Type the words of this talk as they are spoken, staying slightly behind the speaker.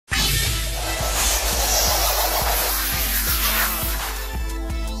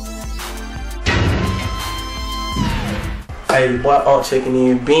Hey, boy, I'm checking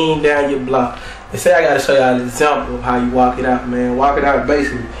in. Bean down your block. They say I gotta show y'all an example of how you walk it out, man. Walk it out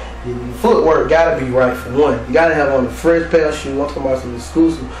basically. Your footwork gotta be right for one. You gotta have on the fresh pair of shoes. I'm talking about some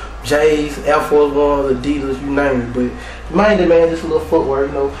exclusive J's, Air Force Ones, Adidas, you name it. But mind it, man, just a little footwork.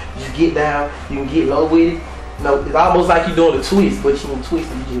 You know, you just get down. You can get low with it. You know, it's almost like you're doing a twist, but you don't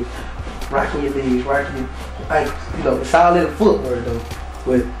twist it. You just rocking your legs, rocking your ankles. You know, it's all in the footwork though.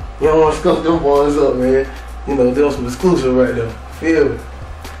 But you don't want to scope them boys up, man. You know, doing some exclusive right there. Feel me?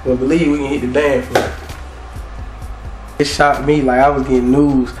 But believe we can hit the dance floor. It shocked me, like I was getting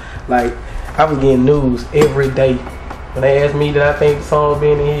news. Like I was getting news every day. When they asked me did I think the song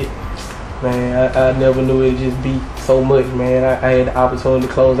being a hit, man, I never knew it'd just be so much, man. I had the opportunity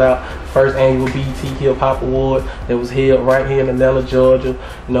to close out first annual BET Hip Hop Award that was held right here in Atlanta, Georgia.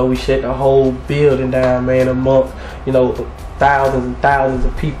 You know, we shut the whole building down, man, a month. You know, thousands and thousands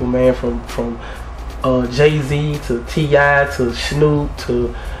of people, man, from Jay-Z to T.I. to Snoop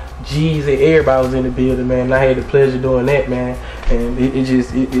to Jeezy, everybody was in the building, man. And I had the pleasure doing that, man. And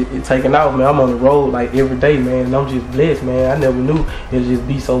it taking off, man. I'm on the road like every day, man. And I'm just blessed, man. I never knew it'd just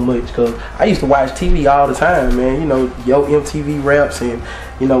be so much. Cause I used to watch TV all the time, man. You know, Yo MTV Raps and,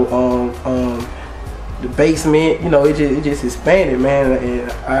 you know, the basement, you know, it just expanded, man,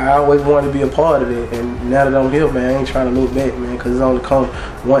 and I always wanted to be a part of it. And now that I'm here, man, I ain't trying to look back, man, because it's only come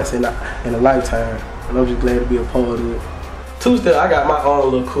once in a lifetime, and I'm just glad to be a part of it. Two-step, I got my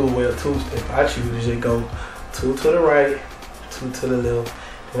own little cool way of two-step. I choose to just go 2 to the right, 2 to the left,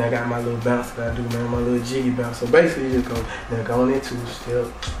 and I got my little bounce that I do, man, my little jiggy bounce. So basically, you just go, now going in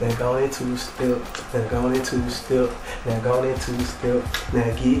 2-step, then going in 2-step, then going in 2-step, then going in 2-step, now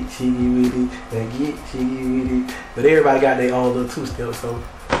get jiggy with it, now get jiggy with it. But everybody got their own little 2-step, so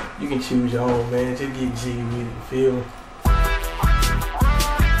you can choose your own, man. Just get jiggy with it, feel me?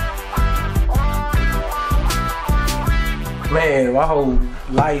 Man, my whole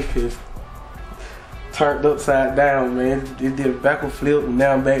life is turned upside down, man. It did a backward flip, and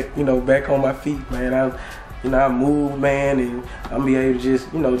now I'm back, you know, back on my feet, man. I moved, man, and I'm be able to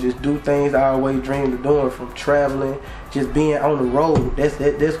just, you know, just do things I always dreamed of doing, from traveling, just being on the road. That's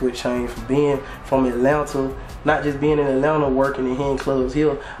what changed. From being from Atlanta, not just being in Atlanta working in hen clubs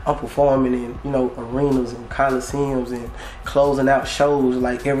here, I'm performing in, you know, arenas and coliseums and closing out shows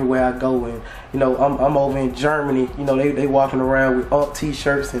like everywhere I go. And you know, I'm over in Germany. You know, they walking around with UNK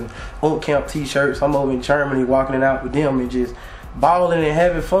t-shirts and UNK camp t-shirts. I'm over in Germany walking it out with them and just balling and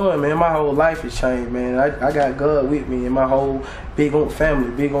having fun, man. My whole life has changed, man. I got God with me and my whole Big UNK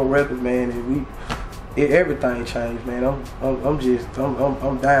family, Big UNK Records, man, and everything changed, man. I'm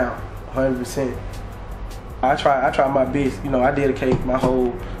down 100%. I try my best, you know. I dedicate my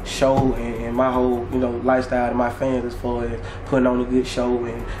whole show and my whole, you know, lifestyle to my fans as far as putting on a good show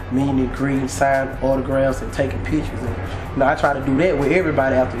and meeting and greeting, signing autographs and taking pictures. And you know, I try to do that with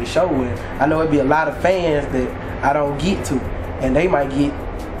everybody after the show. And I know it'd be a lot of fans that I don't get to, and they might get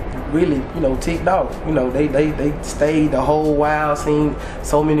really, you know, ticked off. You know, they stayed the whole while, seen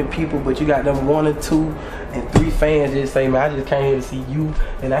so many people, but you got them 1 or 2 and 3 fans just say, man, I just came here to see you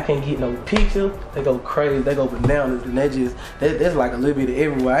and I can't get no picture. They go crazy, they go bananas, and that's like a little bit of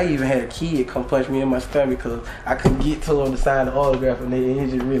everywhere. I even had a kid come punch me in my stomach because I couldn't get to him to sign the autograph, and it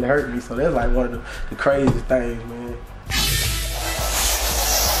just really hurt me. So that's like one of the craziest things, man.